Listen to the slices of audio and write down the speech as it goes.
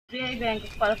Bank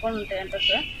 11 ఉంటాయంట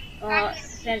sir.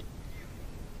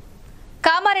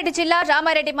 Kamareddy జిల్లా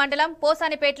రామారెడ్డి మండలం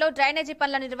పోసానిపేటలో డ్రైనేజీ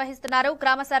పనులను నిర్వహిస్తున్నారు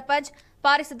గ్రామ సర్పంచ్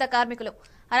పారిశుద్ధ కార్మికులు.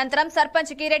 అనంతరం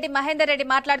సర్పంచ్ కిరెడ్డి మహేందర్ రెడ్డి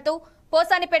మాట్లాడుతూ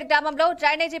పోసానిపేట గ్రామంలో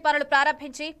డ్రైనేజీ పనులు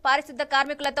ప్రారంభించి పారిశుద్ధ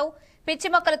కార్మికులతో పిచ్చి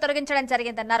మొక్కలు తొలగించడం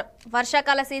జరిగిందన్నారు.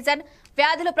 వర్షాకాల సీజన్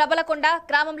వ్యాధులు ప్రబలకుండా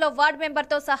గ్రామంలో వార్డు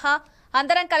మెంబర్తో సహా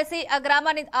అందరం కలిసి ఆ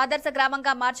గ్రామాన్ని ఆదర్శ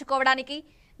గ్రామంగా మార్చుకోవడానికి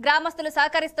గ్రామస్తులు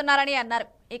సహకరిస్తున్నారని అన్నారు.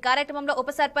 ఈ కార్యక్రమంలో ఉప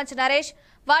సర్పంచ్ నరేష్,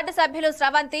 వార్డు సభ్యులు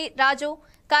స్రవంతి, రాజు,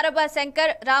 కారోబార్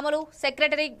శంకర్, రాములు,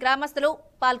 సెక్రటరీ, గ్రామస్తులు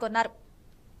పాల్గొన్నారు.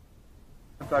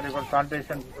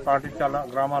 శానిటేషన్ పాటించాలా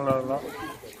గ్రామాలలో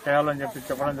చేయాలని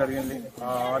చెప్పడం జరిగింది.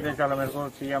 ఆదేశాల మేరకు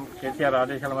సీఎం కేసీఆర్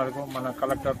ఆదేశాల మేరకు మన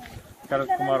కలెక్టర్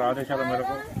శరత్ కుమార్ ఆదేశాల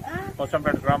మేరకు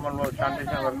పోసంపేట గ్రామంలో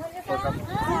శానిటేషన్ వర్క్ కోసం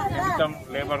నిమిత్తం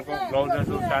లేబర్ కు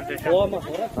గ్లౌజెస్,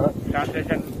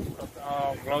 శానిటేషన్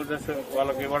గ్లౌజెస్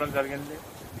వాళ్ళకి ఇవ్వడం జరిగింది.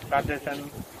 శానిటేషన్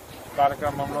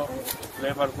కార్యక్రమంలో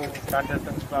లేబర్ కు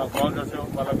శానిటేషన్ గ్లౌజెస్,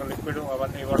 వాళ్ళకు లిక్విడ్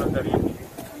అవన్నీ ఇవ్వడం జరిగింది.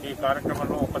 ఈ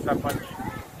కార్యక్రమంలో ఉప సర్పంచ్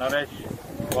నరేష్,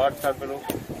 వార్డు సభ్యులు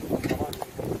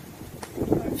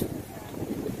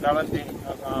శ్రవంతి,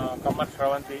 కమ్మర్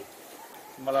శ్రవంతి,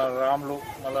 మళ్ళా రాములు,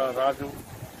 మళ్ళా రాజు,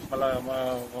 మళ్ళా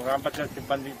గ్రామ పంచాయతీ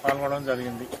సిబ్బంది పాల్గొనడం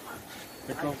జరిగింది.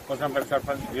 ఇట్లు పోసంపేట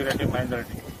సర్పంచ్ గిరెడ్డి మహేందర్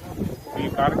రెడ్డి. ఈ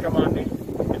కార్యక్రమాన్ని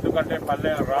ఎందుకంటే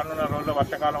రానున్న రోజుల్లో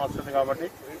వర్షాకాలం వస్తుంది కాబట్టి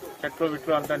చెట్లు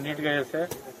విట్లు అంతా నీట్గా చేస్తే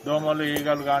దోమలు,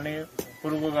 ఈగలు కానీ,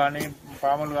 పురుగు కానీ,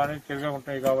 పాములు కానీ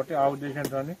తిరగకుంటాయి కాబట్టి ఆ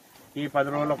ఉద్దేశంతో ఈ 10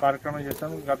 రోజుల కార్యక్రమం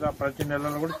చేస్తాం. గత ప్రతి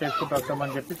నెలలో కూడా చేసుకుంటూ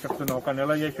వస్తామని చెప్పి చెప్తున్నాం. ఒక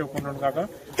నెల చేసి ఒప్పుకుంటాం కాక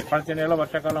ప్రతి నెల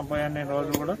వర్షాకాలం పోయే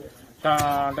రోజు కూడా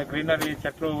అంటే గ్రీనరీ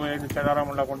చెట్లు ఏది చెదారం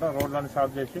ఉండకుండా రోడ్లను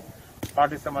సాఫ్ చేసి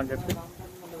పాటిస్తామని చెప్పి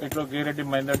ఇట్లా గిరెడ్డి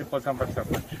మహేందర్ రెడ్డి పోసంపేట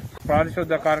సర్పంచ్.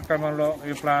 పారిశుద్ధ కార్యక్రమంలో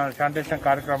ఈ శానిటేషన్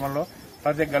కార్యక్రమంలో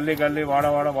ప్రతి గల్లీ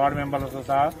వార్డు మెంబర్లతో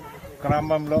సహా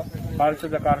గ్రామంలో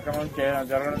పారిశుద్ధ కార్యక్రమం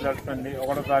జరగడం జరుగుతుంది.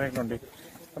 1వ తారీఖు నుండి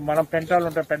మనం పెంటాలు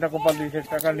ఉంటాయి, పెంట కుప్పలు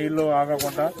తీసేసాక నీళ్లు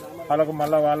ఆగకుండా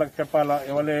వాళ్ళకి చెప్పాలా,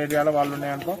 ఎవరి ఏరియాలో వాళ్ళు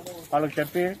ఉన్నాయనుకో వాళ్ళకి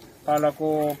చెప్పి వాళ్ళకు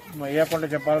వేయకుండా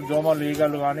చెప్పాలి. దోమలు,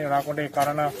 ఈగలు కానీ రాకుండా ఈ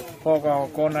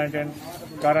COVID-19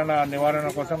 కరోనా నివారణ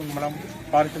కోసం మనం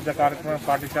పారిశుద్ధ కార్యక్రమం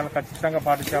ఖచ్చితంగా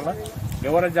పాటించాలా.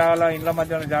 ఎవరి జాగాల ఇళ్ల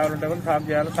మధ్య జాగాలు ఉంటే కూడా సాఫ్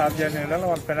చేయాలి. సాఫ్ చేయని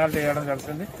వాళ్ళు పెనాల్టీ వేయడం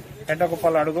జరుగుతుంది. పెంట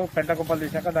కుప్పలు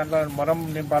తీసాక దాంట్లో మొరం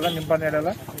నింపని ఏడాల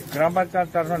గ్రామ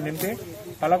పంచాయతీ తరఫున నింపి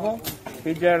వాళ్ళకు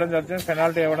ఫీజ్ చేయడం జరుగుతుంది,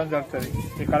 పెనాల్టీ ఇవ్వడం జరుగుతుంది.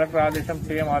 ఈ కలెక్టర్ ఆదేశం,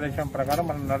 సీఎం ఆదేశం ప్రకారం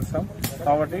మనం నడుస్తాం.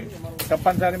 కాబట్టి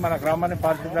తప్పనిసరి మన గ్రామాన్ని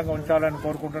పారిశుద్ధంగా ఉంచాలని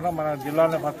కోరుకుంటున్నాం. మన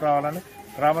జిల్లాలో ఫస్ట్ రావాలని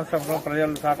గ్రామ సభలో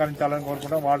ప్రజలు సహకరించాలని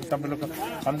కోరుకుంటాం. వార్డు సభ్యులకు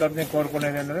అందరినీ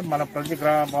కోరుకునేది ఏంటంటే మన ప్రతి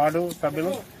వార్డు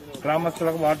సభ్యులు,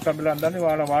 గ్రామస్తులకు వార్డు సభ్యులు అందరినీ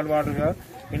వాళ్ళ వార్డుగా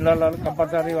ఇళ్లలో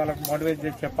కంపల్సరీ వాళ్ళకి మోటివేట్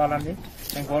చేసి చెప్పాలని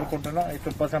నేను కోరుకుంటున్నాను.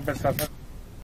 ఇటు పోసంపేట సర్పంచ్.